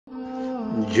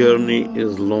Journey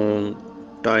is long,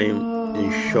 time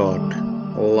is short.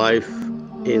 Life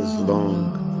is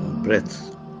long,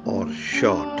 breaths are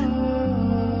short.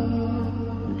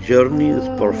 Journey is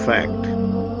perfect,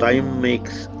 time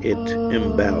makes it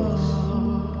imbalance.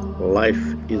 Life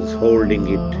is holding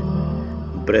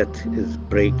it, breath is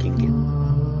breaking it.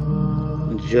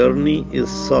 Journey is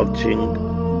searching,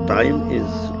 time is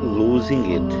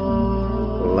losing it.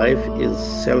 Life is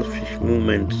selfish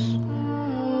moments,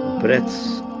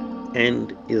 breaths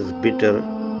end is bitter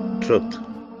truth.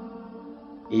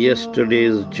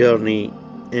 Yesterday's journey,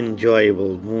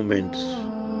 enjoyable moments.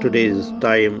 Today's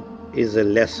time is a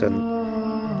lesson.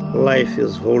 Life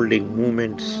is holding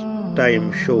moments.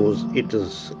 Time shows it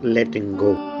is letting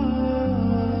go.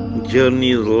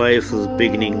 Journey's life is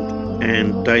beginning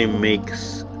and time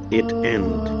makes it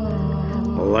end.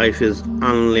 Life is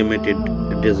unlimited.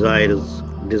 Desires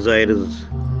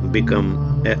become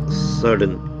a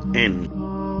sudden end.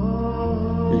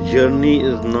 Journey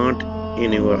is not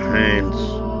in your hands.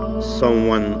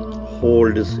 Someone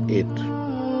holds it,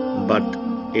 but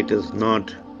it is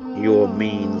not your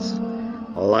means.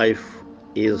 Life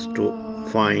is to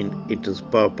find its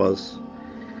purpose.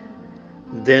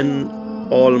 Then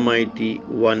Almighty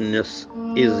Oneness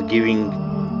is giving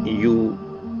you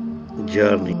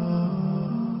journey.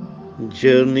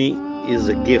 Journey is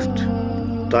a gift.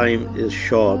 Time is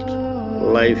short.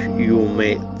 Life you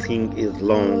may think is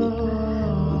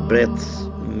long. Breaths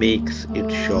makes it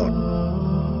short.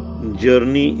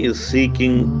 Journey is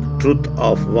seeking truth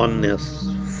of oneness.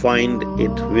 Find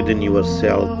it within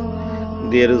yourself.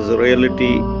 There is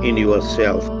reality in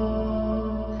yourself.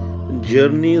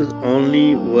 Journey is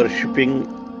only worshipping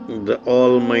the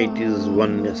Almighty's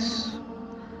oneness,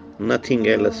 nothing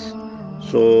else.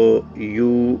 So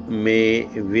you may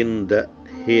win the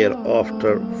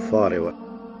hereafter forever.